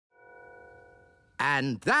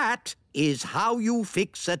And that is how you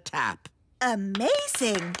fix a tap.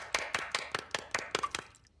 Amazing!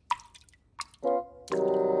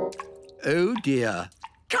 Oh, dear.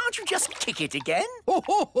 Can't you just kick it again? Ho,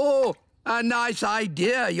 ho, ho! A nice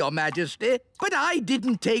idea, Your Majesty. But I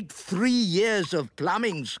didn't take 3 years of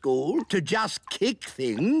plumbing school to just kick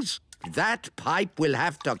things. That pipe will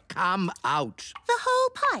have to come out. The whole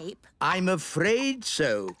pipe? I'm afraid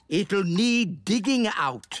so. It'll need digging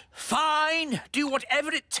out. Fine. Do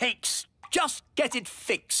whatever it takes. Just get it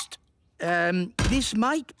fixed. This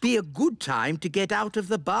might be a good time to get out of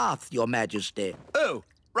the bath, Your Majesty. Oh,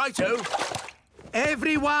 righto.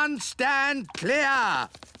 Everyone stand clear.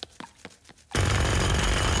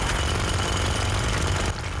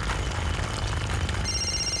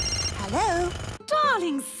 Hello?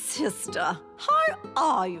 Darling sister, how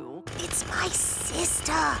are you? It's my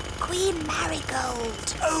sister, Queen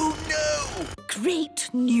Marigold. Oh, no! Great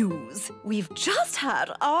news! We've just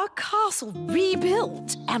had our castle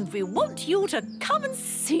rebuilt and we want you to come and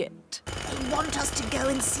see it. They want us to go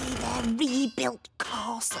and see their rebuilt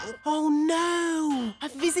castle. Oh, no! A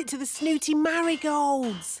visit to the snooty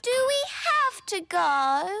marigolds. Do we have to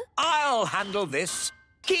go? I'll handle this.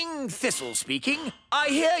 King Thistle speaking. I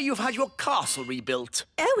hear you've had your castle rebuilt.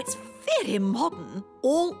 Oh, it's very modern.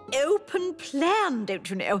 All open plan, don't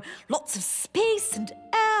you know? Lots of space and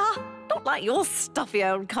air. Not like your stuffy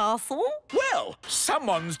old castle. Well,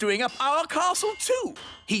 someone's doing up our castle too.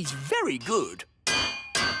 He's very good.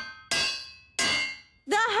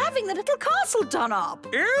 They're having the little castle done up.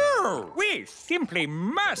 Oh, we simply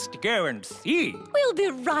must go and see. We'll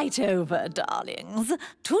be right over, darlings.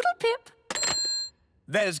 Toodle-pip.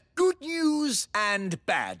 There's good news and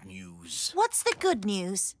bad news. What's the good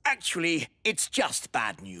news? Actually, it's just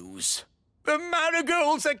bad news. The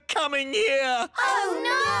marigolds are coming here!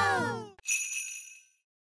 Oh,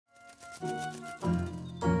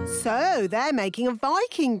 no! So, they're making a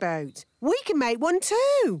Viking boat. We can make one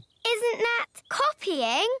too. Isn't that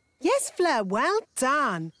copying? Yes, Fleur, well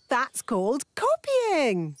done. That's called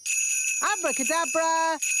copying.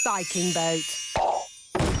 Abracadabra, Viking boat.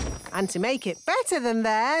 And to make it better than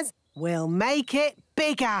theirs, we'll make it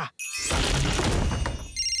bigger.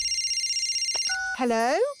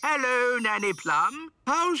 Hello? Hello, Nanny Plum.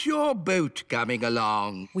 How's your boat coming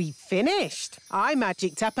along? We finished. I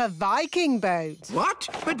magicked up a Viking boat. What?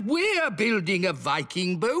 But we're building a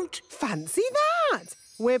Viking boat. Fancy that.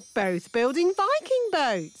 We're both building Viking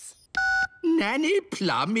boats. Nanny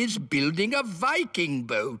Plum is building a Viking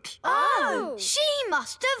boat. Oh! She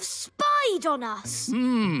must have spied on us.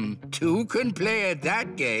 Two can play at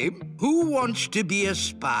that game. Who wants to be a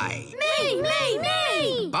spy?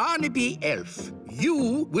 Me! Barnaby Elf,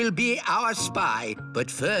 you will be our spy. But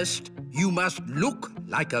first, you must look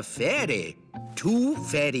like a fairy. 2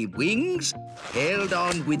 fairy wings, held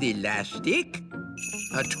on with elastic,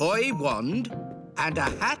 a toy wand, and a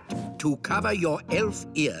hat to cover your elf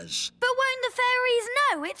ears. But won't the fairies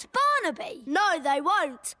know it's Barnaby? No, they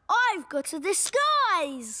won't. I've got a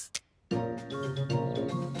disguise.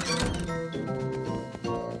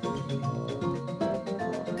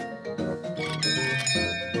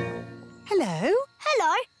 Hello?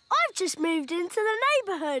 Hello. I've just moved into the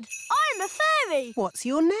neighbourhood. I'm a fairy. What's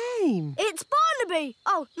your name? It's Barnaby.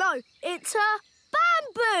 Oh, no, it's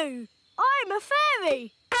Bamboo. I'm a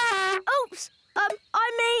fairy. Oops. I'm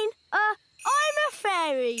a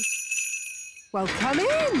fairy. Well, come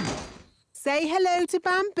in. Say hello to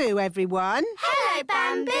Bamboo, everyone. Hello,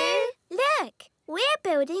 Bamboo. Look, we're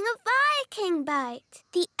building a Viking boat.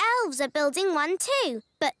 The elves are building one too,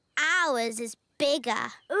 but ours is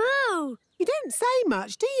bigger. Ooh. You don't say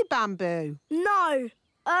much, do you, Bamboo? No.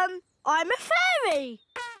 I'm a fairy.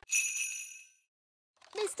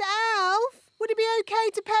 Mr. Elf, would it be OK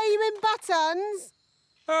to pay you in buttons?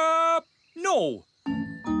 No.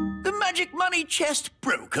 The magic money chest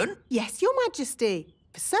broken? Yes, Your Majesty.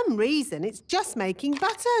 For some reason, it's just making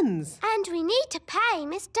buttons. And we need to pay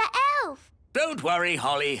Mr. Elf. Don't worry,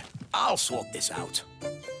 Holly. I'll sort this out.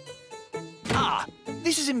 Ah,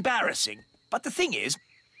 this is embarrassing. But the thing is,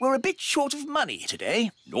 we're a bit short of money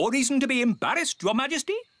today. No reason to be embarrassed, Your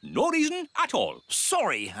Majesty. No reason at all.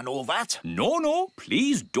 Sorry and all that. No,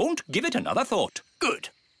 please don't give it another thought. Good.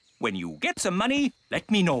 When you get some money, let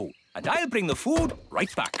me know, and I'll bring the food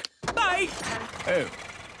right back. Bye. Oh,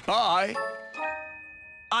 bye.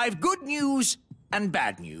 I've good news and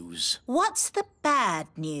bad news. What's the bad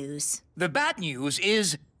news? The bad news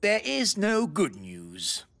is there is no good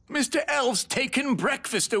news. Mr. Elf's taken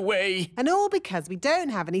breakfast away. And all because we don't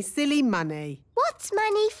have any silly money. What's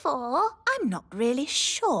money for? I'm not really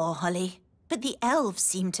sure, Holly, but the elves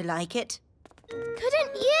seem to like it.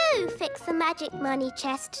 Couldn't you fix fix the magic money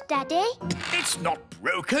chest, Daddy? It's not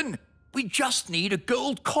broken. We just need a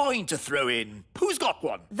gold coin to throw in. Who's got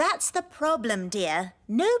one? That's the problem, dear.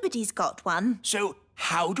 Nobody's got one. So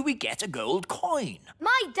how do we get a gold coin?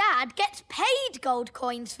 My dad gets paid gold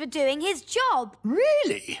coins for doing his job.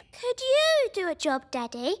 Really? Could you do a job,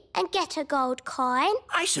 Daddy, and get a gold coin?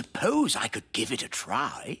 I suppose I could give it a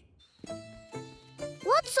try.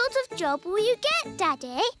 What sort of job will you get,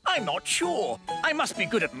 Daddy? I'm not sure. I must be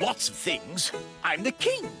good at lots of things. I'm the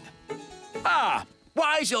king. Ah,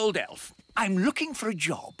 wise old elf. I'm looking for a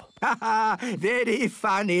job. Ha ha! Very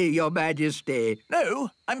funny, Your Majesty. No,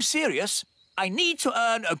 I'm serious. I need to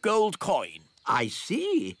earn a gold coin. I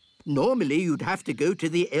see. Normally you'd have to go to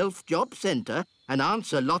the Elf Job Centre and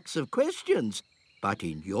answer lots of questions. But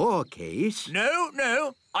in your case...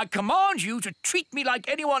 No. I command you to treat me like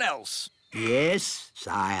anyone else. Yes,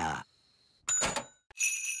 sire.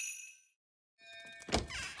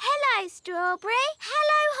 Hello, Strawberry.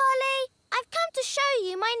 Hello, Holly. I've come to show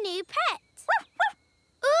you my new pet.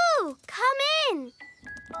 Ooh, come in.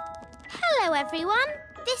 Hello, everyone.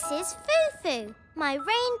 This is Foo-Foo, my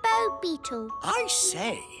rainbow beetle. I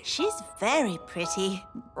say. She's very pretty.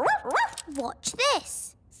 Watch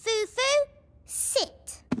this. Foo-Foo,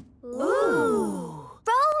 sit. Ooh.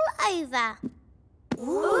 Roll over.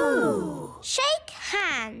 Ooh. Shake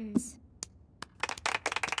hands.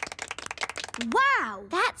 Wow!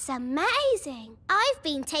 That's amazing. I've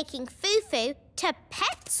been taking Foo-Foo to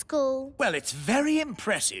pet school. Well, it's very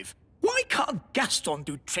impressive. Why can't Gaston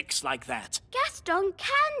do tricks like that? Gaston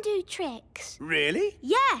can do tricks. Really?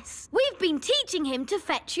 Yes, we've been teaching him to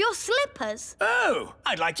fetch your slippers. Oh,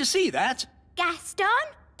 I'd like to see that. Gaston,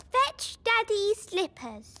 fetch Daddy's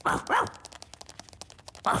slippers.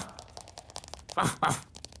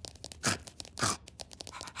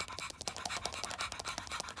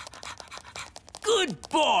 Good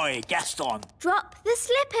boy, Gaston. Drop the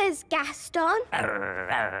slippers, Gaston.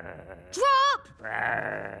 Drop!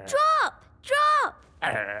 Drop!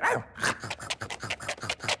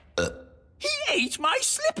 He ate my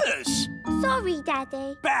slippers. Sorry,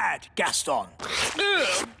 Daddy. Bad, Gaston.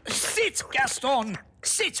 Sit, Gaston.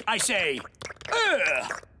 Sit, I say.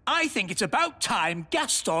 I think it's about time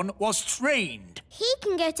Gaston was trained. He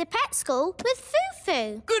can go to pet school with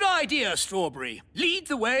Foo-Foo. Good idea, Strawberry. Lead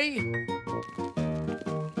the way.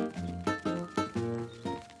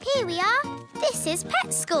 Here we are. This is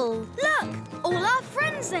pet school. Look, all our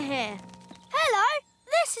friends are here. Hello,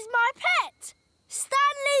 this is my pet,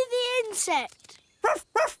 Stanley the insect.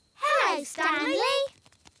 Hello, Stanley.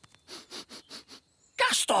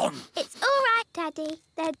 Gaston! It's all right, Daddy.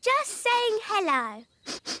 They're just saying hello.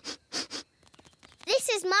 This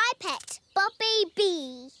is my pet, Bobby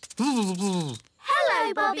Bee.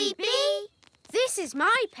 Hello, Bobby Bee. This is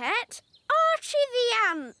my pet, Archie the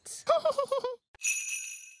ant.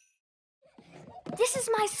 This is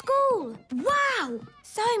my school. Wow,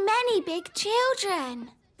 so many big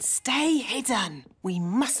children. Stay hidden. We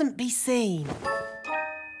mustn't be seen.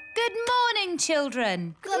 Good morning,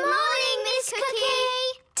 children. Good morning, Miss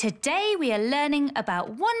Cookie. Today we are learning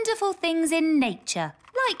about wonderful things in nature,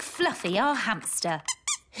 like Fluffy, our hamster.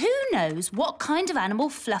 Who knows what kind of animal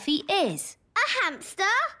Fluffy is? A hamster?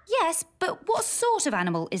 Yes, but what sort of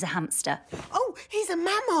animal is a hamster? Oh, he's a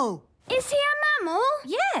mammal. Is he a mammal?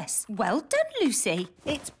 Yes, well done, Lucy.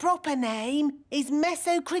 Its proper name is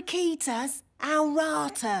Mesocricetus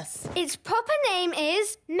auratus. Its proper name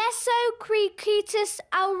is Mesocricetus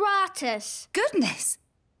auratus. Goodness,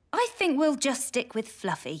 I think we'll just stick with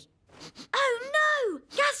Fluffy. Oh no!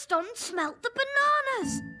 Gaston smelt the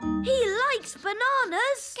bananas. He likes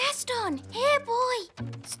bananas. Gaston, here, boy.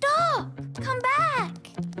 Stop. Come back.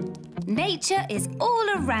 Nature is all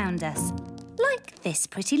around us, like this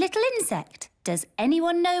pretty little insect. Does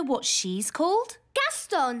anyone know what she's called?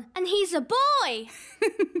 Gaston, and he's a boy.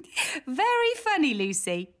 Very funny,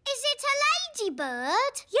 Lucy. Is it a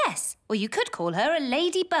ladybird? Yes, or you could call her a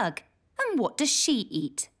ladybug. And what does she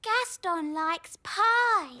eat? Gaston likes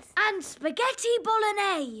pies. And spaghetti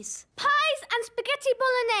bolognese. Pies and spaghetti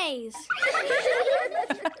bolognese.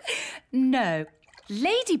 No,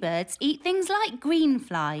 ladybirds eat things like green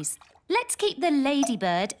flies. Let's keep the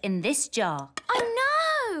ladybird in this jar. Oh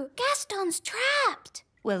no! Gaston's trapped.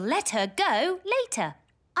 We'll let her go later.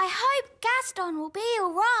 I hope Gaston will be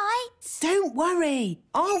all right. Don't worry.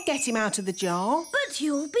 I'll get him out of the jar. But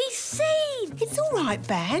you'll be seen. It's all right,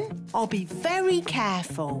 Ben. I'll be very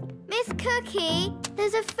careful. Miss Cookie,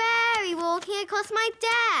 there's a fairy walking across my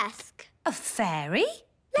desk. A fairy?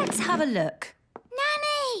 Let's have a look.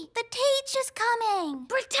 Nanny, the teacher's coming.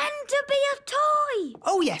 Pretend to be a toy.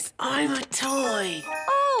 Oh, yes, I'm a toy.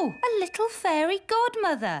 Oh, a little fairy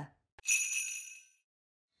godmother.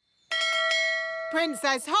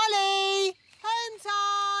 Princess Holly! Home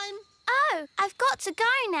time! Oh, I've got to go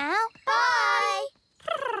now. Bye!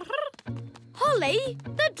 Holly,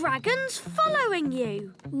 the dragon's following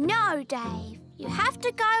you. No, Dave. You have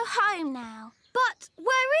to go home now. But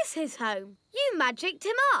where is his home? You magicked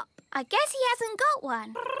him up. I guess he hasn't got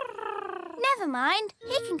one. Never mind.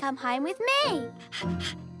 He can come home with me.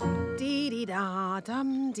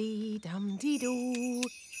 Dee-dee-da-dum-dee-dum-dee-doo.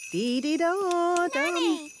 Dee-dee-da-dum.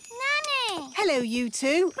 Nanny! Nanny! Hello, you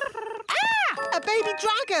two. Ah! A baby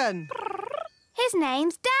dragon! His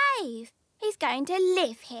name's Dave. He's going to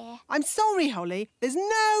live here. I'm sorry, Holly. There's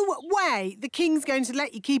no way the king's going to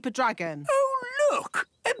let you keep a dragon. Oh, look!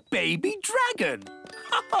 A baby dragon!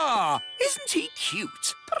 Ha-ha! Isn't he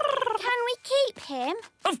cute? Can we keep him?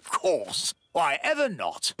 Of course! Why ever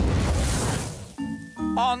not?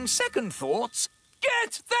 On second thoughts,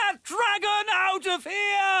 get that dragon out of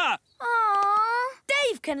here! Aww.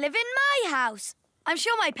 Dave can live in my house. I'm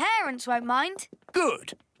sure my parents won't mind.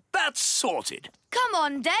 Good. That's sorted. Come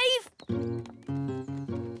on, Dave.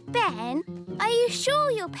 Ben, are you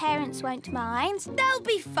sure your parents won't mind? They'll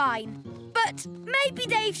be fine. But maybe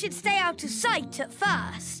Dave should stay out of sight at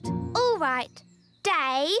first. All right.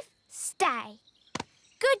 Dave, stay.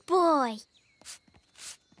 Good boy.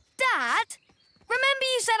 Dad, remember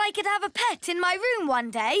you said I could have a pet in my room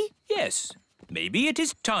one day? Yes. Maybe it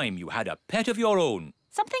is time you had a pet of your own.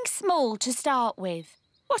 Something small to start with.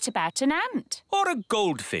 What about an ant? Or a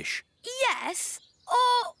goldfish. Yes.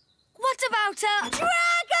 Or what about a dragon?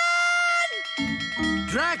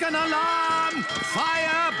 Dragon alarm!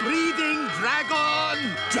 Fire-breathing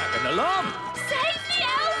dragon! Dragon alarm! Save the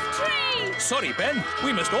elf tree! Sorry, Ben.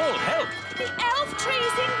 We must all help. The elf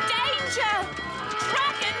tree's in danger!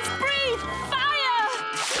 Dragons breathe fire!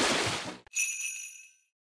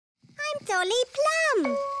 I'm Dolly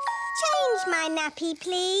Plum. Change my nappy,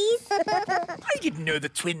 please. I didn't know the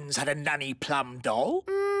twins had a Nanny Plum doll.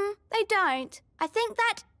 They don't. I think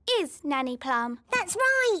that is Nanny Plum. That's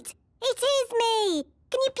right. It is me.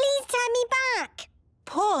 Can you please turn me back?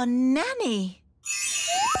 Poor Nanny.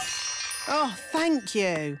 Oh, thank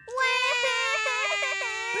you.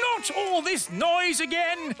 Not all this noise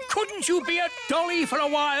again! Couldn't you be a dolly for a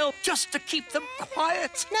while, just to keep them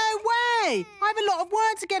quiet? No way! I have a lot of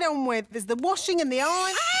work to get on with. There's the washing and the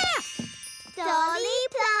iron. Dolly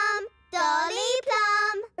Plum, Dolly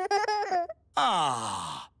Plum.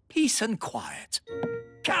 Ah, peace and quiet.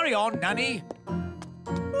 Carry on, Nanny.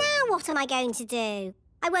 Now what am I going to do?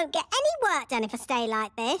 I won't get any work done if I stay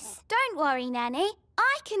like this. Don't worry, Nanny.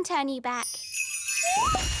 I can turn you back.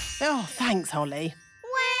 Oh, thanks, Holly.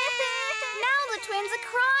 Now the twins are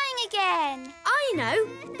crying again. I know.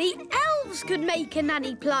 The elves could make a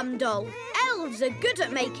Nanny Plum doll. Elves are good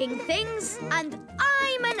at making things, and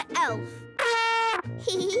I'm an elf.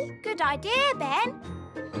 Good idea, Ben.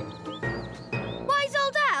 Wise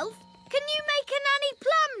old elf, can you make a Nanny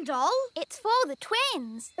Plum doll? It's for the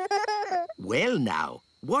twins. Well, now,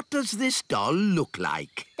 what does this doll look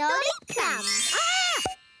like? Dolly Plum.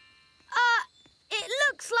 It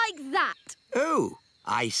looks like that. Oh,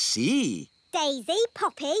 I see. Daisy,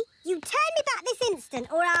 Poppy, you turn me back this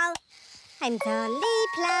instant or I'll... I'm Dolly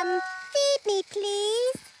Plum. Feed me,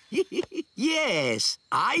 please. Yes,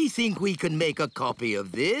 I think we can make a copy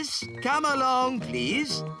of this. Come along,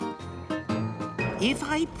 please. If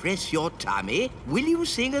I press your tummy, will you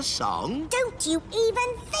sing a song? Don't you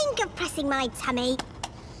even think of pressing my tummy.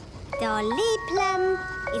 Dolly Plum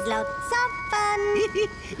is lots of fun.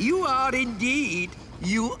 You are indeed.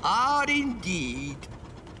 You are indeed.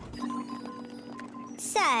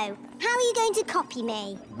 So, how are you going to copy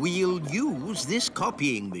me? We'll use this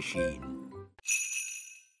copying machine.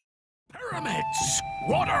 Pyramids,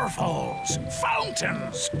 waterfalls,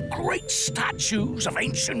 fountains, great statues of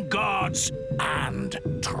ancient gods, and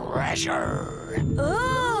treasure.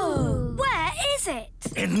 Oh! Where is it?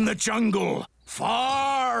 In the jungle,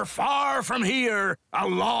 far, far from here, a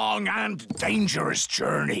long and dangerous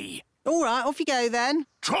journey. All right, off you go then.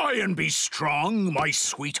 Try and be strong, my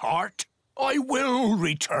sweetheart. I will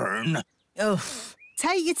return. Ugh.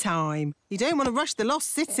 Take your time. You don't want to rush the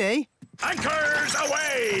lost city. Anchors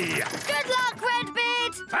away! Good luck,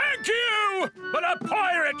 Redbeard! Thank you! But a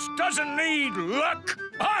pirate doesn't need luck.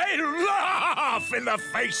 I laugh in the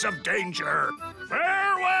face of danger.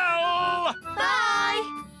 Farewell! Bye!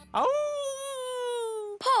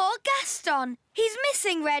 Oh! Poor Gaston. He's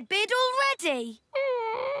missing Redbeard already.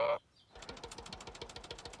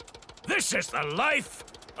 This is the life.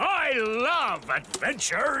 I love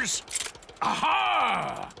adventures.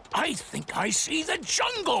 Aha! I think I see the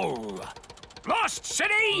jungle. Lost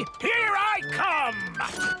City, here I come!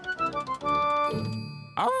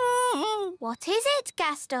 What is it,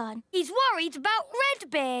 Gaston? He's worried about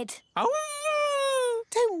Redbeard. Oh!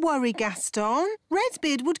 Don't worry, Gaston.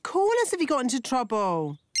 Redbeard would call us if he got into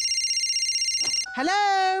trouble.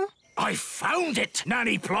 Hello? I found it,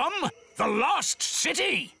 Nanny Plum! The lost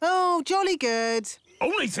city! Oh, jolly good.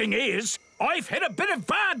 Only thing is, I've hit a bit of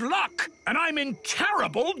bad luck, and I'm in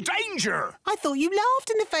terrible danger. I thought you laughed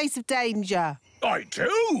in the face of danger. I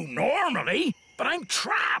do, normally, but I'm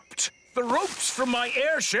trapped. The ropes from my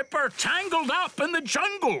airship are tangled up in the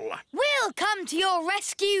jungle. We'll come to your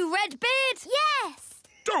rescue, Redbeard. Yes.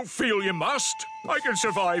 Don't feel you must. I can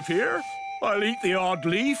survive here. I'll eat the odd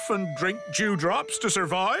leaf and drink dewdrops to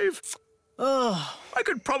survive. I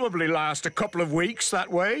could probably last a couple of weeks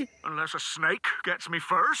that way. Unless a snake gets me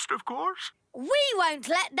first, of course. We won't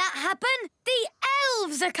let that happen. The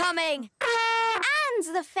elves are coming. And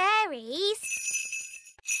the fairies.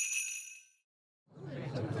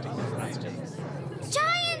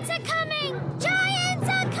 Giants are coming! Giants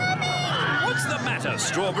are coming! What's the matter,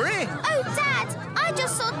 Strawberry? Oh, Dad, I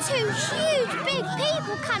just saw 2 huge, big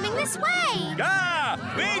people coming this way. Ah,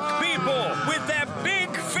 big people with their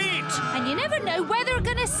big feet. And you never know where they're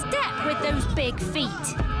going to step with those big feet.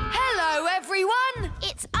 Hello, everyone.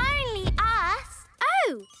 It's only us.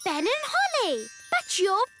 Oh, Ben and Holly. But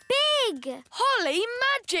you're big. Holly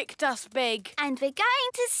magicked us big. And we're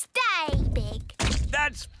going to stay big.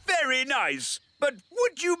 That's very nice. But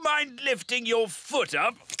would you mind lifting your foot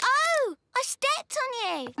up? Oh, I stepped on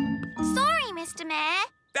you. Sorry, Mr. Mayor.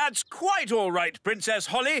 That's quite all right, Princess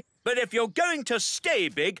Holly. But if you're going to stay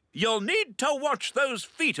big, you'll need to watch those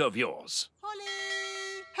feet of yours.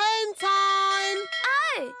 Holly! Home time!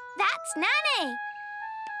 Oh, that's Nanny.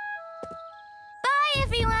 Bye,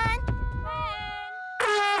 everyone.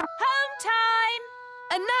 Home time.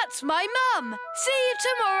 And that's my mum. See you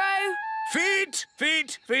tomorrow. Feet,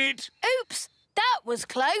 feet, feet. Oops, that was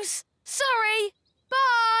close. Sorry.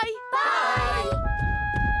 Bye. Bye.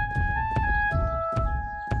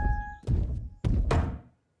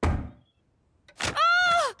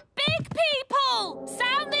 Oh! Big people!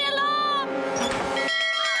 Sound the alarm!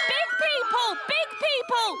 Big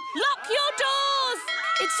people! Lock your doors!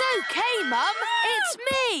 It's okay, Mum. It's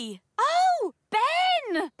me. Oh,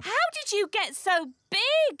 Ben! How did you get so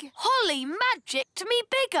big? Holly magicked me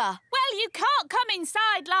bigger. Well, you can't come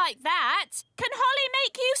inside like that. Can Holly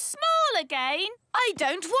make you small again? I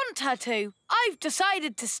don't want her to. I've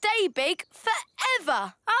decided to stay big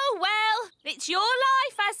forever. Oh, well, it's your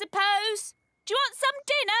life, I suppose. Do you want some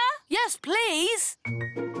dinner? Yes, please.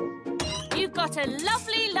 You've got a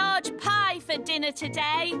lovely large pie for dinner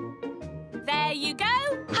today. There you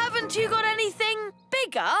go. Haven't you got anything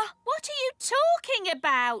bigger? What are you talking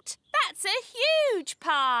about? That's a huge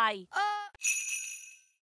pie.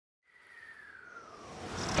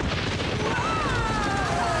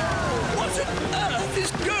 What on earth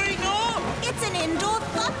is going on? It's an indoor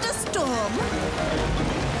thunderstorm.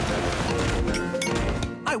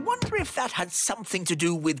 I wonder if that had something to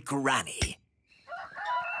do with Granny.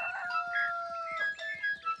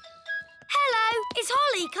 Hello, is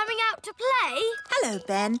Holly coming out to play? Hello,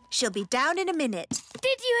 Ben. She'll be down in a minute.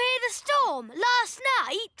 Did you hear the storm last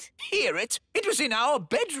night? Hear it? It was in our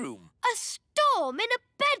bedroom. A storm in a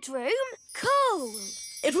bedroom? Cool.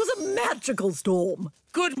 It was a magical storm.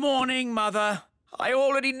 Good morning, Mother. I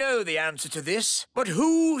already know the answer to this, but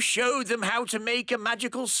who showed them how to make a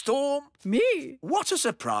magical storm? Me? What a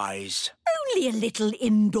surprise. Only a little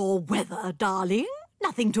indoor weather, darling.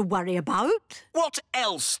 Nothing to worry about. What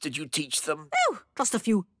else did you teach them? Oh, just a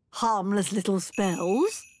few harmless little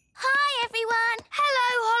spells. Hi, everyone. Hello,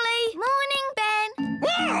 Holly. Morning, Ben.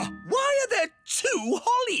 Ah, why are there 2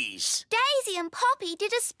 Hollies? Daisy and Poppy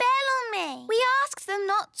did a spell on me. We asked them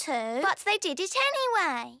not to, but they did it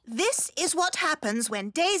anyway. This is what happens when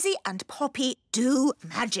Daisy and Poppy do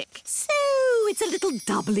magic. So it's a little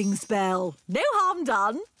doubling spell. No harm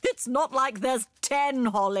done. It's not like there's 10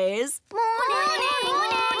 Hollies. Morning.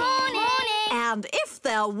 And if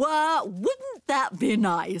there were, wouldn't that be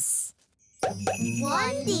nice?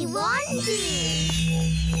 Wandy.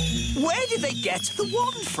 Where did they get the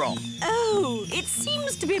wand from? Oh, it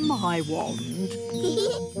seems to be my wand.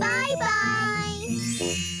 Bye-bye.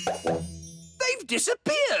 They've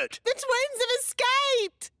disappeared. The twins have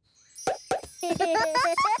escaped! They're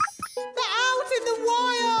out in the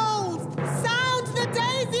wild! Sound the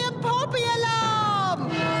Daisy and Poppy alarm!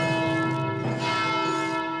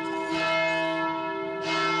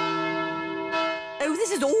 Oh,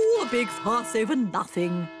 this is all a big fuss over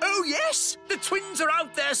nothing. Oh, yes! The twins are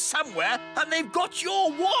out there somewhere, and they've got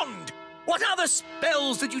your wand. What other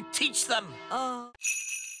spells did you teach them?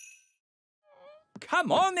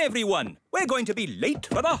 Come on, everyone. We're going to be late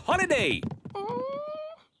for the holiday.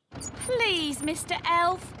 Please, Mr.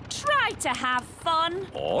 Elf, try to have fun.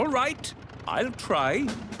 All right, I'll try.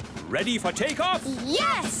 Ready for takeoff?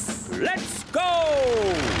 Yes! Let's go!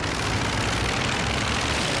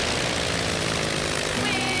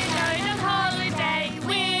 We're going on holiday,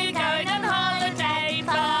 we're going on holiday,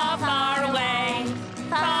 far, far away,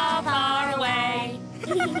 far, far away.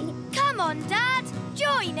 Come on, Dad,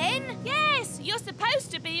 join in. Yes, you're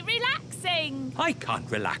supposed to be relaxing. I can't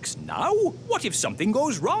relax now. What if something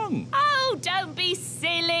goes wrong? Oh, don't be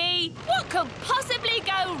silly. What could possibly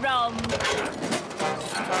go wrong?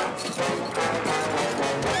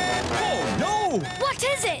 Oh, no! What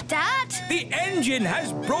is it, Dad? The engine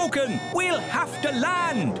has broken. We'll have to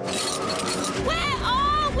land. Where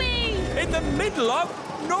are we? In the middle of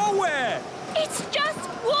nowhere. It's just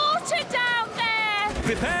water down there.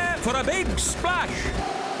 Prepare for a big splash.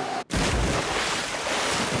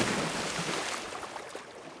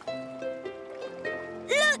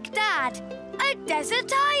 Look, Dad, a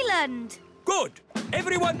desert island. Good.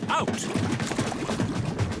 Everyone out.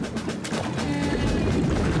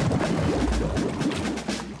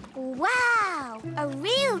 Wow, a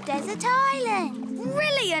real desert island.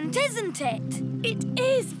 Brilliant, isn't it? It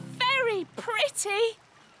is very pretty.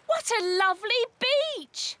 What a lovely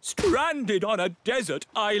beach. Stranded on a desert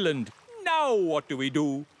island. Now what do we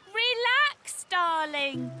do? Relax,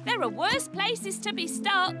 darling. There are worse places to be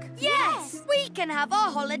stuck. Yes, we can have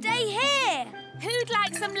our holiday here. Who'd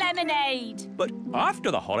like some lemonade? But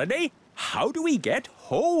after the holiday, how do we get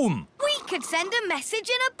home? We could send a message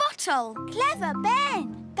in a bottle. Clever,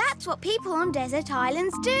 Ben. That's what people on desert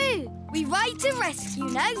islands do. We write a rescue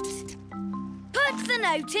note, put the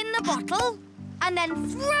note in the bottle, and then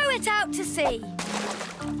throw it out to sea.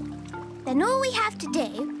 Then all we have to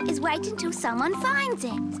do is wait until someone finds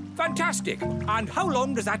it. Fantastic. And how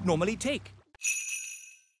long does that normally take?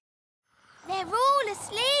 They're all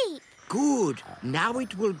asleep. Good. Now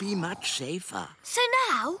it will be much safer. So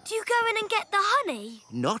now, do you go in and get the honey?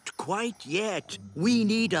 Not quite yet. We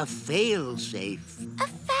need a fail-safe. A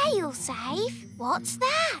fail-safe? What's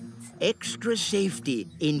that? Extra safety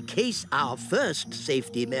in case our first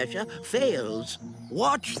safety measure fails.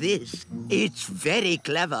 Watch this. It's very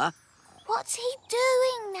clever. What's he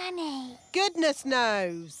doing, Nanny? Goodness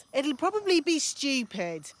knows. It'll probably be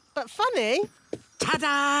stupid, but funny.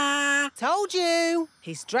 Ta-da! Told you.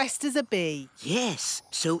 He's dressed as a bee. Yes,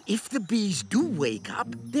 so if the bees do wake up,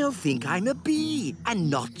 they'll think I'm a bee and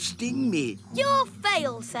not sting me. You're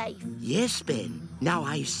fail-safe. Yes, Ben. Now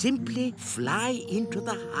I simply fly into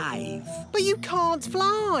the hive. But you can't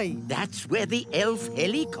fly. That's where the elf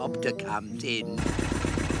helicopter comes in.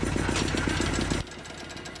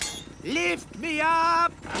 Lift me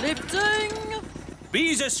up! Lifting.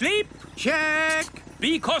 Bees asleep? Check!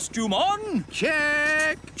 Bee costume on?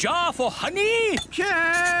 Check! Jar for honey?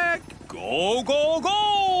 Check! Go, go,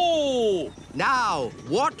 go! Now,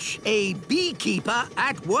 watch a beekeeper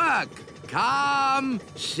at work. Calm,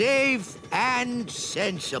 safe, and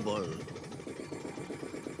sensible.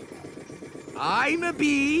 I'm a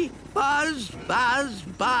bee. Buzz, buzz,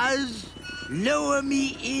 buzz. Lower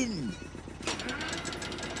me in.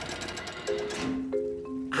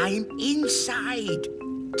 I'm inside.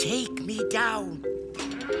 Take me down.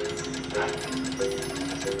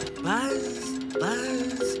 Buzz,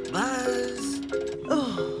 buzz, buzz.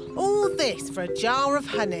 Oh, all this for a jar of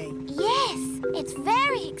honey. Yes, it's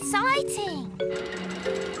very exciting.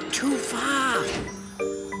 Too far.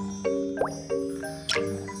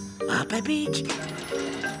 Up a bit.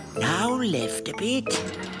 Now left a bit.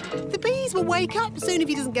 The bees will wake up soon if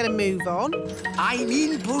he doesn't get a move on. I'm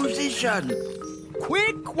in position.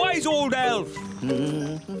 Quick, wise old elf!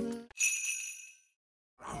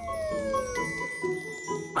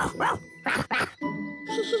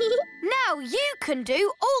 Now you can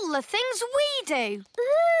do all the things we do.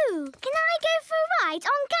 Ooh, can I go for a ride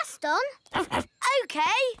on Gaston? OK.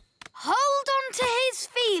 Hold on to his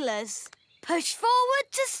feelers. Push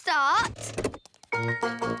forward to start.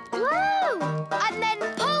 Whoa! And then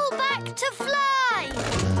pull back to fly.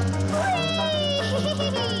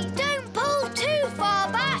 Whee! Don't pull too far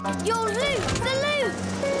back. You'll lose the loop.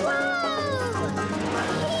 Whoa!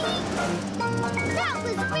 That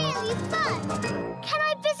was really fun. Can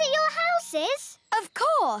I visit your houses? Of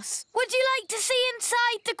course. Would you like to see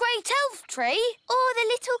inside the Great Elf Tree? Or the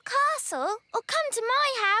little castle? Or come to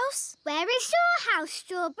my house? Where is your house,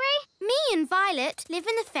 Strawberry? Me and Violet live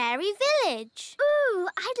in the fairy village. Ooh,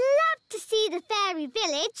 I'd love to see the fairy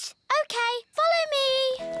village. OK, follow me.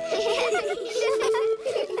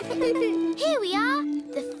 Here we are,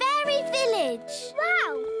 the fairy village.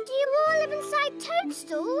 Wow, do you all live inside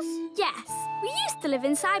toadstools? Yes, we used to live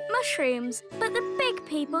inside mushrooms, but the big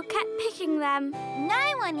people kept picking them.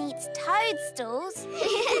 No one eats toadstools.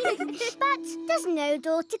 But there's no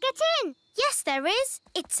door to get in. Yes, there is.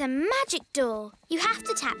 It's a magic door. You have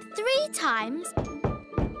to tap 3 times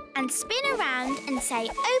and spin around and say,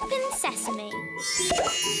 "Open sesame."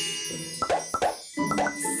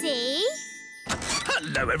 See?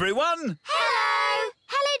 Hello, everyone. Hello.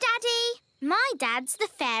 Hello, Daddy. My dad's the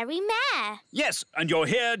fairy mayor. Yes, and you're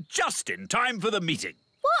here just in time for the meeting.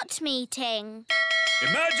 What meeting?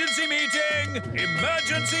 Emergency meeting!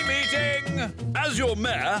 Emergency meeting! As your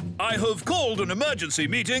mayor, I have called an emergency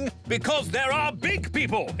meeting because there are big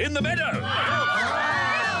people in the meadow.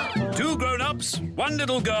 2 grown-ups, 1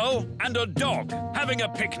 little girl, and a dog having a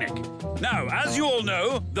picnic. Now, as you all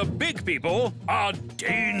know, the big people are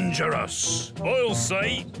dangerous. I'll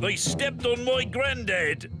say they stepped on my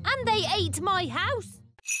granddad. And they ate my house.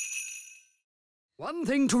 One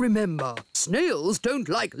thing to remember, snails don't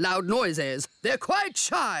like loud noises. They're quite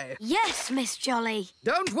shy. Yes, Miss Jolly.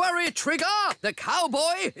 Don't worry, Trigger. The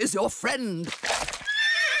cowboy is your friend.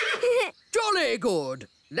 Jolly good.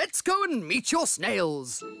 Let's go and meet your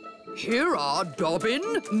snails. Here are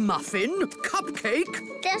Dobbin, Muffin,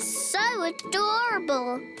 Cupcake... They're so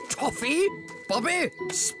adorable. Toffee, Bobby,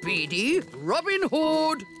 Speedy, Robin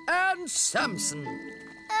Hood and Samson.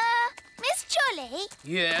 Miss Jolly?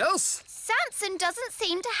 Yes? Samson doesn't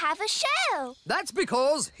seem to have a shell. That's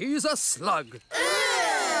because he's a slug.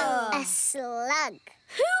 A slug.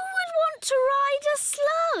 Who would want to ride a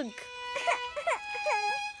slug?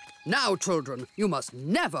 Now, children, you must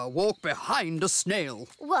never walk behind a snail.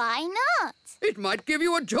 Why not? It might give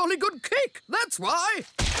you a jolly good kick, that's why.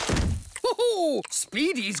 Oh,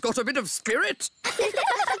 Speedy's got a bit of spirit.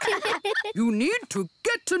 You need to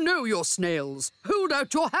get to know your snails. Hold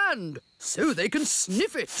out your hand so they can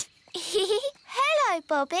sniff it. Hello,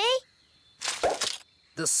 Bobby.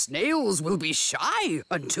 The snails will be shy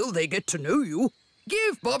until they get to know you.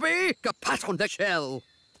 Give Bobby a pat on the shell.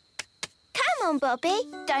 Come on, Bobby.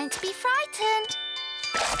 Don't be frightened.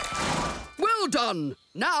 Well done.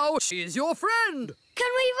 Now she's your friend.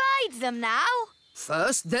 Can we ride them now?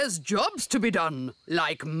 First, there's jobs to be done,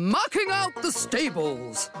 like mucking out the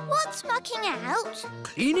stables. What's mucking out?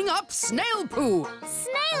 Cleaning up snail poo.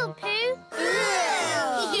 Snail poo?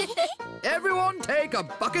 Everyone take a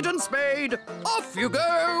bucket and spade. Off you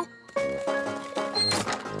go.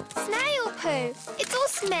 Snail poo. It's all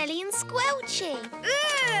smelly and squelchy.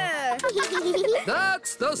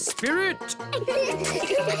 That's the spirit.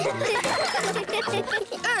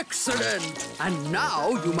 Excellent. And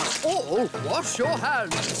now you must all wash your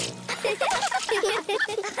hands.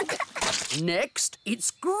 Next,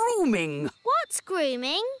 it's grooming. What's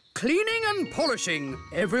grooming? Cleaning and polishing.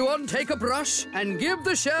 Everyone take a brush and give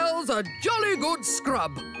the shells a jolly good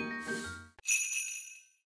scrub.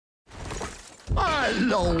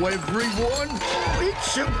 Hello, everyone.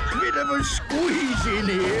 It's a bit of a squeeze in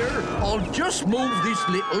here. I'll just move this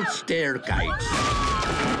little staircase.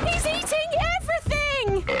 He's eating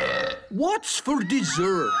everything! What's for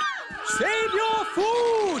dessert? Save your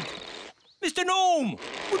food! Mr. Gnome,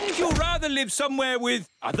 wouldn't you rather live somewhere with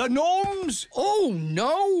other gnomes? Oh,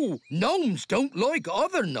 no. Gnomes don't like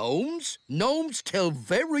other gnomes. Gnomes tell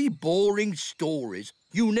very boring stories.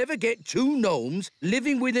 You never get 2 gnomes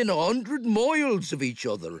living within 100 miles of each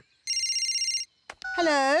other.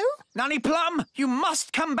 Hello? Nanny Plum, you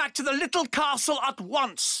must come back to the little castle at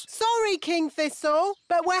once. Sorry, King Thistle,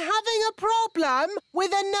 but we're having a problem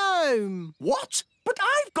with a gnome. What? But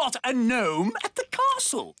I've got a gnome at the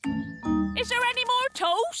castle. Is there any more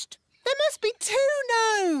toast? There must be 2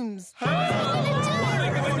 gnomes.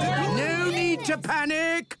 No need to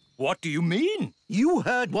panic. What do you mean? You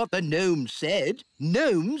heard what the gnome said.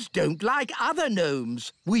 Gnomes don't like other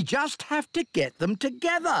gnomes. We just have to get them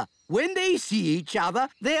together. When they see each other,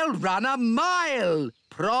 they'll run a mile.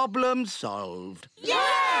 Problem solved.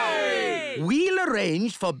 Yay! We'll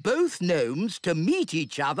arrange for both gnomes to meet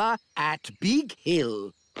each other at Big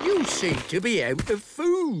Hill. You seem to be out of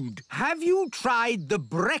food. Have you tried the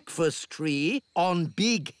breakfast tree on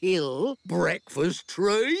Big Hill? Breakfast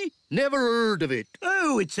tree? Never heard of it.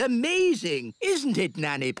 Oh, it's amazing, isn't it,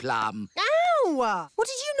 Nanny Plum? Ow! What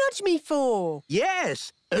did you nudge me for?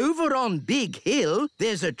 Yes. Over on Big Hill,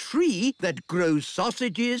 there's a tree that grows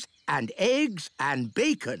sausages and eggs and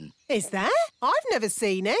bacon. Is there? I've never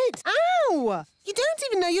seen it. Ow! You don't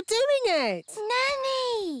even know you're doing it.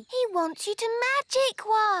 Nanny, he wants you to magic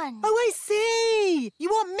one. Oh, I see. You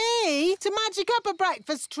want me to magic up a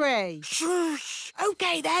breakfast tree? Shush!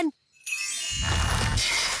 OK, then.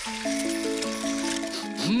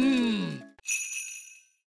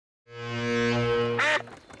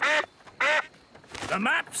 The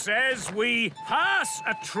map says we pass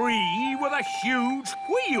a tree with a huge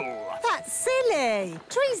wheel. That's silly.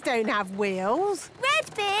 Trees don't have wheels.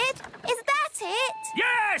 Redbeard, is that it?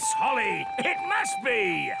 Yes, Holly, it must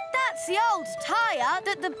be. That's the old tyre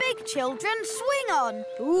that the big children swing on.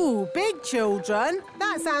 Ooh, big children?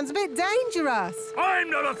 That sounds a bit dangerous. I'm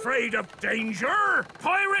not afraid of danger.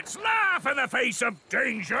 Pirates laugh in the face of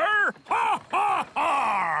danger. Ha, ha,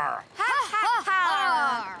 ha! Ha ha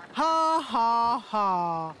ha! Ha, ha,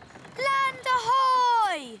 ha. Land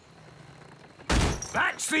ahoy!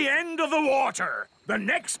 That's the end of the water. The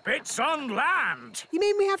next bit's on land. You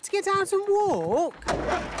mean we have to get out and walk?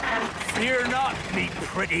 Fear not, me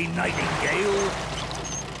pretty nightingale.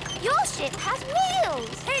 Your ship has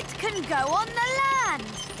wheels. It can go on the land.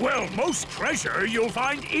 Well, most treasure you'll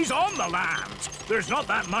find is on the land. There's not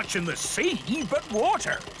that much in the sea but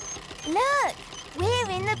water. Look, we're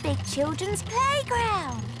in the big children's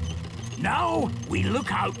playground. Now we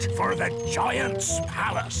look out for the giant's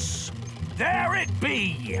palace. There it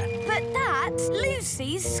be. But that's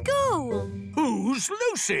Lucy's school. Who's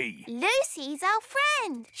Lucy? Lucy's our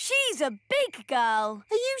friend. She's a big girl.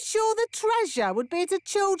 Are you sure the treasure would be at a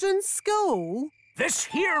children's school? This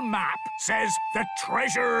here map says the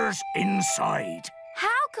treasure's inside.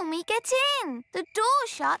 How can we get in? The door's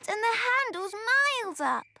shut and the handle's miles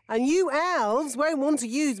up. And you elves won't want to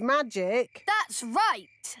use magic. That's right.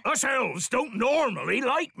 Us elves don't normally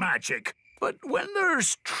like magic. But when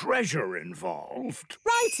there's treasure involved...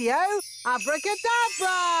 Rightio!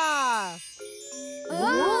 Abracadabra!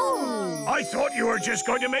 Ooh! I thought you were just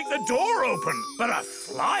going to make the door open, but a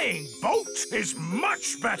flying boat is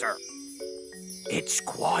much better. It's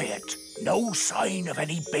quiet. No sign of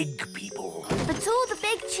any big people. But all the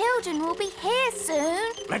big children will be here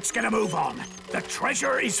soon. Let's get a move on. The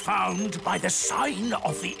treasure is found by the sign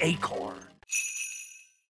of the acorn.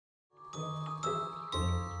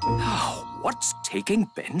 What's taking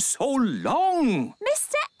Ben so long?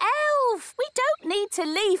 Mr. Elf, we don't need to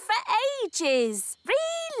leave for ages.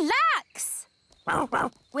 Relax.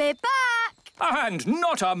 We're back. And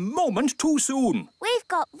not a moment too soon. We've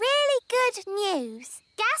got really good news.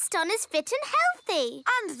 Gaston is fit and healthy.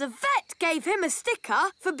 And the vet gave him a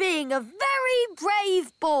sticker for being a very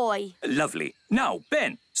brave boy. Lovely. Now,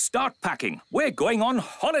 Ben, start packing. We're going on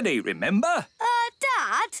holiday, remember?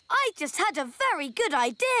 Dad, I just had a very good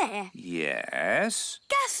idea. Yes?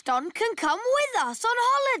 Gaston can come with us on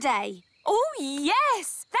holiday. Oh,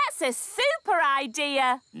 yes! That's a super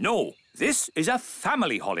idea. No, this is a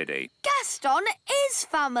family holiday. Gaston is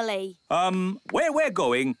family. Where we're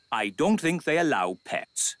going, I don't think they allow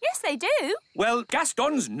pets. Yes, they do. Well,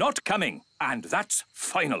 Gaston's not coming, and that's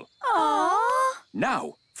final. Aww.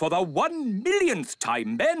 Now, for the 1,000,000th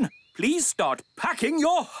time, Ben, please start packing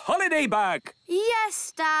your holiday bag.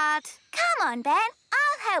 Yes, Dad. Come on, Ben.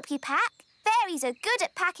 I'll help you pack. Fairies are good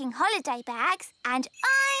at packing holiday bags, and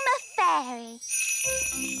I'm a fairy.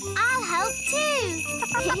 I'll help too.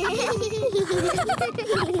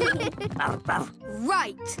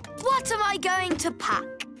 Right. What am I going to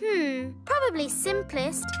pack? Probably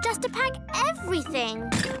simplest, just to pack everything.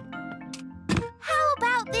 How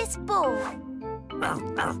about this ball?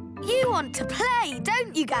 You want to play,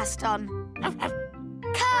 don't you, Gaston?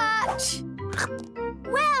 Catch!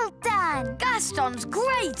 Well done! Gaston's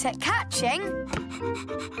great at catching.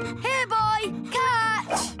 Here, boy,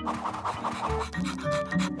 catch!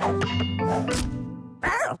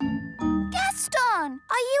 Gaston,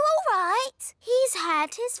 are you all right? He's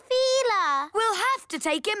hurt his feeler. We'll have to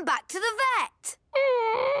take him back to the vet.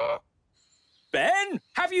 Ben,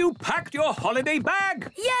 have you packed your holiday bag?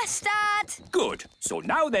 Yes, Dad. Good. So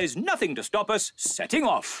now there's nothing to stop us setting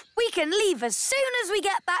off. We can leave as soon as we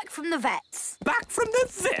get back from the vets. Back from the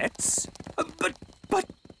vets? But...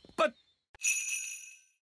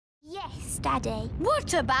 Yes, Daddy.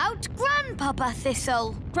 What about Grandpapa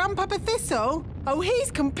Thistle? Grandpapa Thistle? Oh,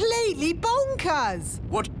 he's completely bonkers.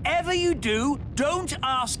 Whatever you do, don't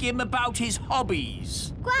ask him about his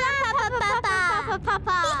hobbies. Grandpapa!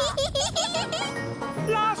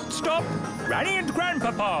 Last stop, Granny and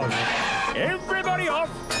Grandpapa. Everybody off.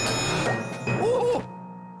 Ooh.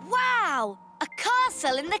 Wow! A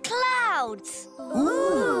castle in the clouds.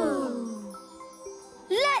 Ooh.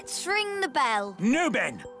 Let's ring the bell. No,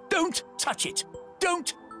 Ben. Don't touch it.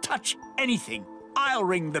 Don't touch anything. I'll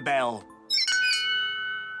ring the bell.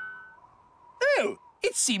 Oh,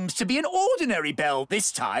 it seems to be an ordinary bell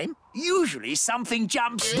this time. Usually something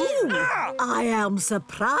jumps... Ah! I am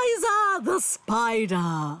Surpriser the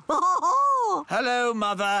spider. Hello,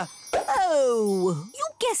 Mother. Oh, you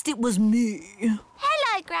guessed it was me.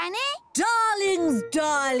 Hello, Hello, Granny. Darlings,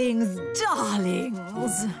 darlings,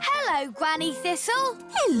 darlings. Hello, Granny Thistle.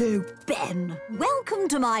 Hello, Ben. Welcome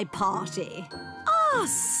to my party. Ah,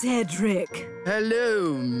 Cedric.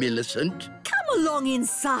 Hello, Millicent. Come along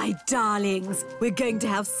inside, darlings. We're going to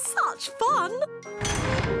have such fun.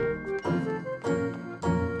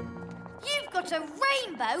 You've got a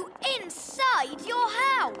rainbow inside your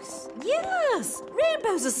house. Yes,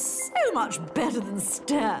 rainbows are so much better than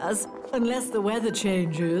stairs, unless the weather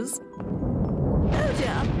changes. Oh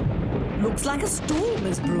dear, looks like a storm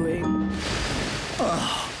is brewing.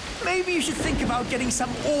 Maybe you should think about getting some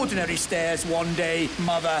ordinary stairs one day,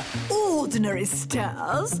 Mother. Ordinary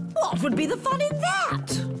stairs? What would be the fun in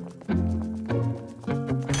that?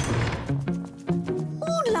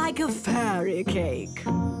 Or like a fairy cake.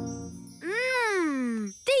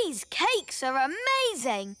 These cakes are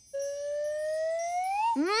amazing.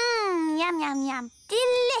 Yum, yum, yum.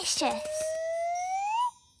 Delicious.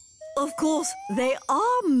 Of course, they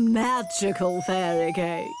are magical fairy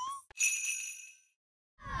cakes.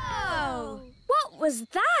 What was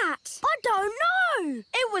that? I don't know.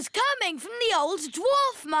 It was coming from the old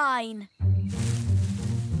dwarf mine.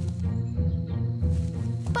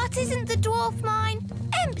 But isn't the dwarf mine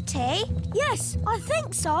empty? Yes, I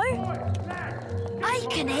think so. I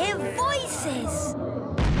can hear voices.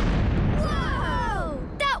 Whoa!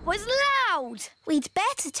 That was loud. We'd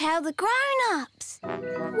better tell the grown-ups.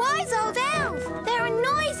 Wise old elf, there are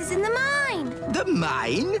noises in the mine. The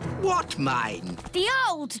mine? What mine? The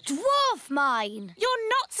old dwarf mine. You're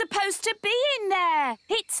not supposed to be in there.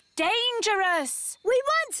 It's dangerous. We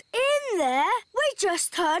weren't in there. We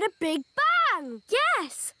just heard a big bang.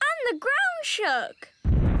 Yes, and the ground shook.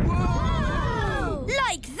 Whoa!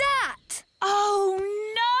 Like that. Oh,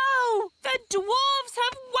 no! The dwarves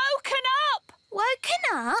have woken up! Woken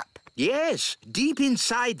up? Yes, deep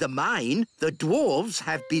inside the mine, the dwarves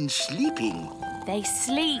have been sleeping. They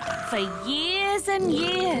sleep for years and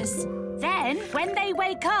years. Then, when they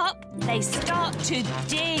wake up, they start to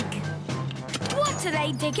dig. What are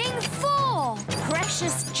they digging for?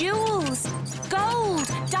 Precious jewels, gold,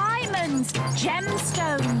 diamonds,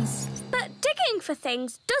 gemstones. But digging for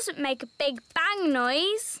things doesn't make a big bang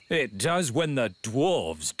noise. It does when the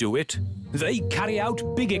dwarves do it. They carry out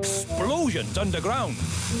big explosions underground.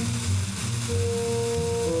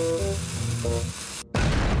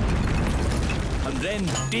 And then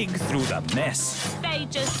dig through the mess. They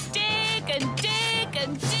just dig and dig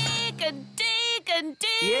and dig and dig and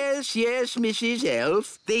dig. Yes, yes, Mrs.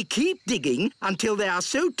 Elf. They keep digging until they are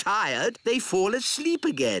so tired they fall asleep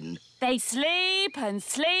again. They sleep and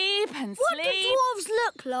sleep and What do sleep. dwarves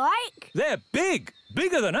look like? They're big,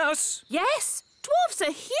 bigger than us. Yes, dwarves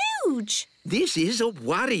are huge. This is a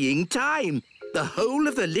worrying time. The whole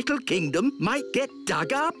of the little kingdom might get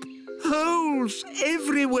dug up. Holes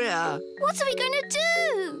everywhere. What are we going to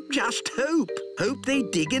do? Just hope. Hope they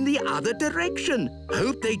dig in the other direction.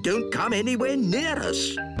 Hope they don't come anywhere near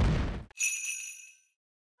us.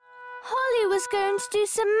 Holly was going to do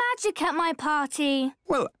some magic at my party.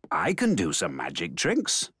 Well, I can do some magic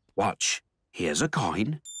tricks. Watch. Here's a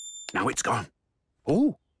coin. Now it's gone.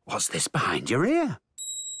 Oh, what's this behind your ear?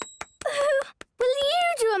 Will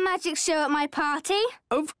you do a magic show at my party?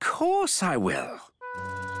 Of course I will.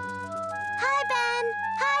 Hi, Ben.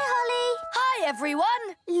 Hi, Holly. Hi,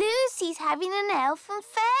 everyone. Lucy's having an elf and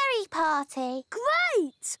fairy party.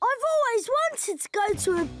 Great! I've always wanted to go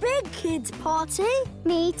to a big kids' party.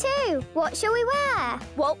 Me too. What shall we wear?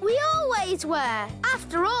 What we always wear.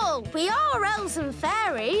 After all, we are elves and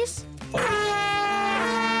fairies.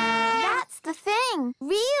 That's the thing.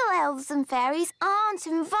 Real elves and fairies aren't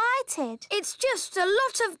invited. It's just a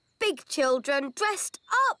lot of big children dressed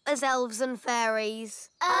up as elves and fairies.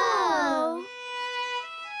 Oh.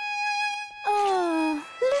 Oh,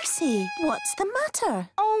 Lucy, what's the matter?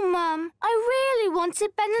 Oh, Mum, I really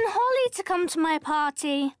wanted Ben and Holly to come to my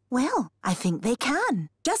party. Well, I think they can.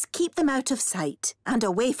 Just keep them out of sight and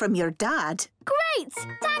away from your dad. Great!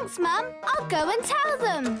 Thanks, Mum. I'll go and tell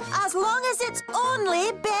them. As long as it's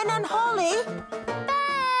only Ben and Holly.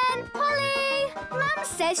 Ben! Holly! Mum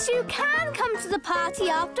says you can come to the party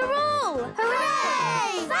after all.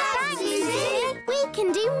 Hooray! Thanks, Lucy. We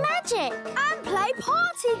can do magic and play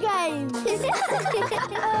party games.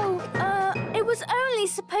 It was only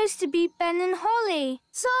supposed to be Ben and Holly.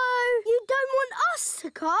 So, you don't want us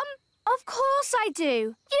to come? Of course I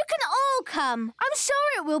do. You can all come. I'm sure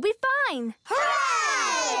it will be fine.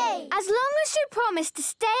 Hooray! As long as you promise to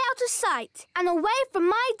stay out of sight and away from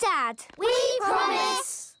my dad. We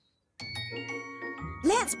promise.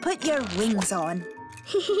 Let's put your wings on.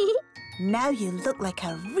 Now you look like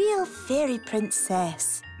a real fairy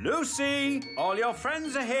princess. Lucy, all your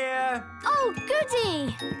friends are here. Oh,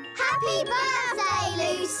 goody! Happy birthday,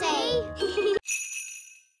 Lucy!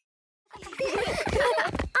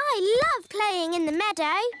 I love playing in the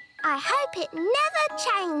meadow. I hope it never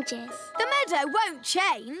changes. The meadow won't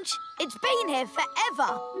change. It's been here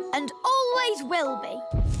forever and always will be.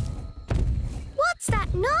 What's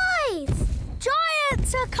that noise?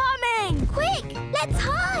 Giants are coming! Quick, let's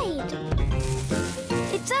hide.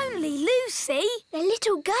 It's only Lucy. The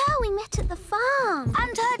little girl we met at the farm.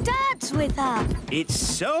 And her dad's with her. It's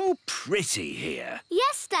so pretty here.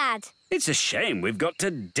 Yes, Dad. It's a shame we've got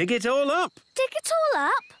to dig it all up. Dig it all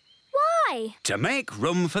up? Why? To make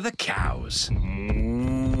room for the cows.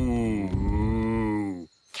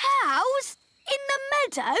 Cows? In the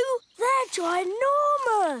meadow? They're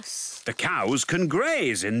ginormous. The cows can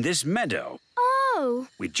graze in this meadow. Oh.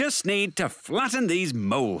 We just need to flatten these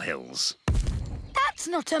molehills. That's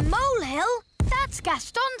not a molehill. That's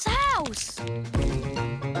Gaston's house.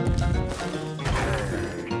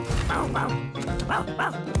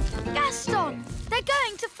 Gaston, they're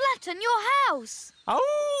going to flatten your house.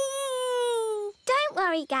 Oh! Don't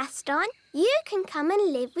worry, Gaston. You can come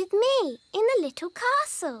and live with me in the little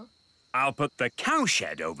castle. I'll put the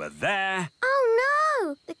cowshed over there. Oh,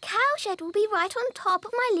 no! The cowshed will be right on top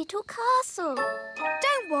of my little castle.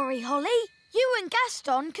 Don't worry, Holly. You and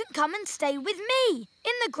Gaston can come and stay with me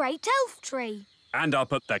in the great elf tree. And I'll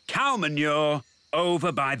put the cow manure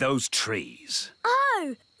over by those trees.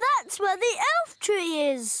 Oh, that's where the elf tree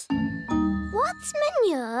is. What's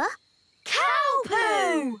manure? Cow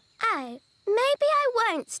poo! Oh, maybe I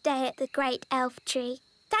won't stay at the great elf tree.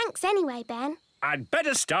 Thanks anyway, Ben. I'd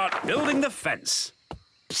better start building the fence.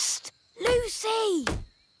 Psst! Lucy!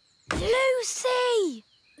 Lucy!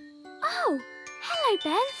 Oh, hello,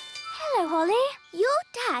 Ben. Hello, Holly. Your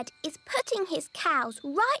dad is putting his cows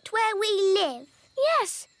right where we live.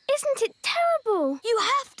 Yes, isn't it terrible? You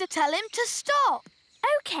have to tell him to stop.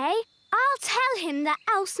 OK, I'll tell him that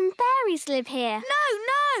elves and fairies live here.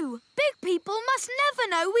 No! Big people must never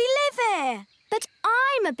know we live here. But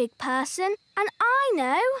I'm a big person, and I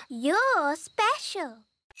know you're special.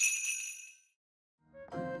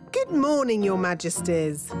 Good morning, Your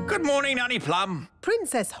Majesties. Good morning, Nanny Plum.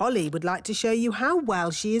 Princess Holly would like to show you how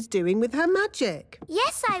well she is doing with her magic.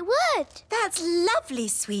 Yes, I would. That's lovely,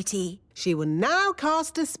 sweetie. She will now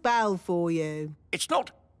cast a spell for you. It's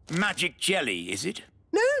not magic jelly, is it?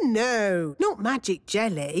 No, not magic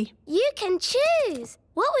jelly. You can choose.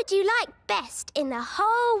 What would you like best in the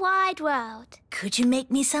whole wide world? Could you make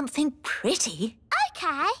me something pretty? OK.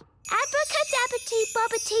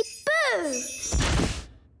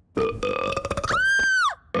 Abracadabbity-bobbity-boo!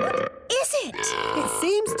 What is it? It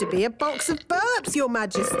seems to be a box of burps, Your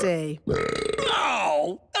Majesty.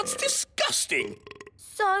 Oh, that's disgusting.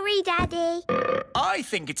 Sorry, Daddy. I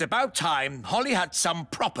think it's about time Holly had some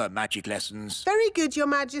proper magic lessons. Very good, Your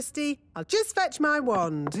Majesty. I'll just fetch my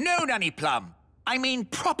wand. No, Nanny Plum. I mean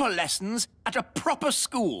proper lessons at a proper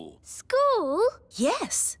school. School?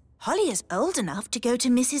 Yes. Holly is old enough to go to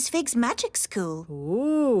Mrs. Fig's magic school.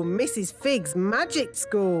 Ooh, Mrs. Fig's magic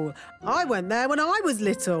school. I went there when I was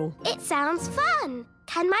little. It sounds fun.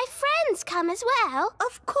 Can my friends come as well?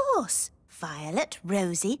 Of course. Violet,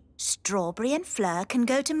 Rosie, Strawberry and Fleur can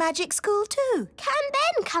go to magic school too. Can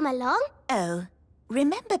Ben come along? Oh,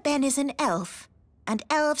 remember Ben is an elf, and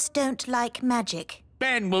elves don't like magic.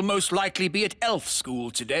 Ben will most likely be at elf school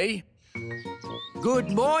today. Good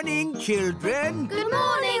morning, children. Good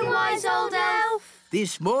morning, wise old elf.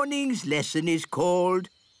 This morning's lesson is called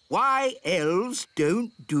Why Elves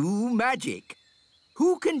Don't Do Magic.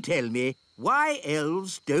 Who can tell me why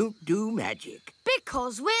elves don't do magic?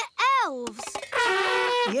 Because we're elves.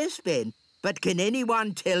 Yes, Ben, but can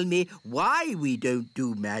anyone tell me why we don't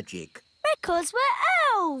do magic? Because we're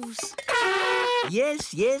elves.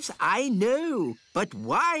 Yes, I know. But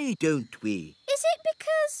why don't we? Is it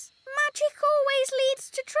because magic always leads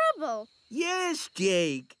to trouble? Yes,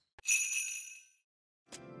 Jake.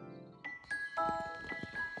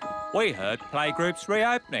 We heard playgroup's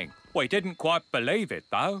reopening. We didn't quite believe it,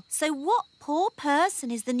 though. So what poor person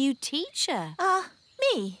is the new teacher?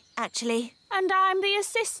 Me, actually. And I'm the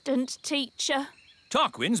assistant teacher.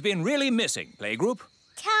 Tarquin's been really missing, playgroup.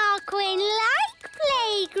 Tarquin like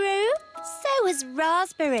playgroup. So has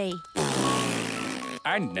Raspberry.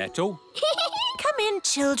 And Nettle. Come in,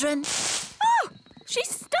 children. Oh, she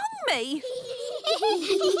stung me.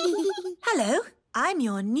 Hello, I'm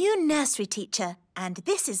your new nursery teacher, and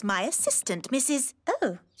this is my assistant, Mrs.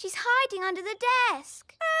 Oh. She's hiding under the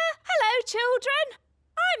desk. Hello, children.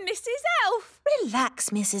 I'm Mrs. Elf. Relax,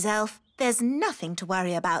 Mrs. Elf. There's nothing to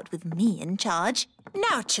worry about with me in charge.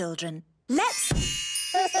 Now, children, let's...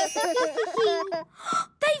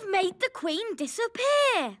 They've made the Queen disappear.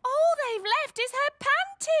 All they've left is her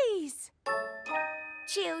panties.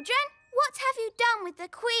 Children, what have you done with the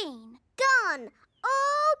Queen? Gone.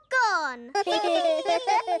 All gone.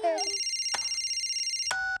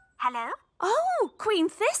 Hello? Oh, Queen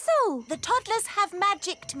Thistle. The toddlers have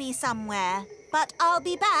magicked me somewhere, but I'll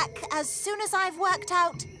be back as soon as I've worked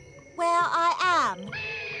out where I am.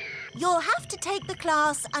 You'll have to take the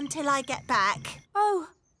class until I get back. Oh,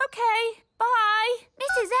 OK. Bye.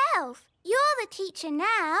 Mrs. Elf, you're the teacher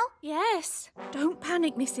now. Yes. Don't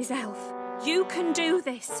panic, Mrs. Elf. You can do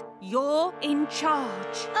this. You're in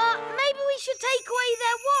charge. Maybe we should take away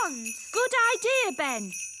their wands. Good idea,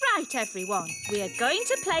 Ben. Right, everyone. We are going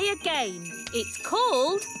to play a game. It's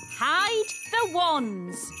called Hide the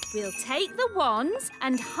Wands. We'll take the wands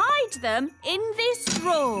and hide them in this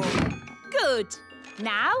drawer. Good.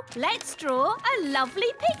 Now, let's draw a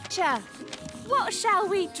lovely picture. What shall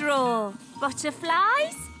we draw?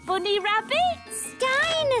 Butterflies? Bunny rabbits?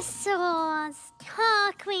 Dinosaurs.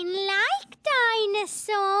 Our Queen like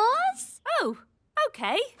dinosaurs. Oh,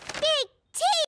 OK. Big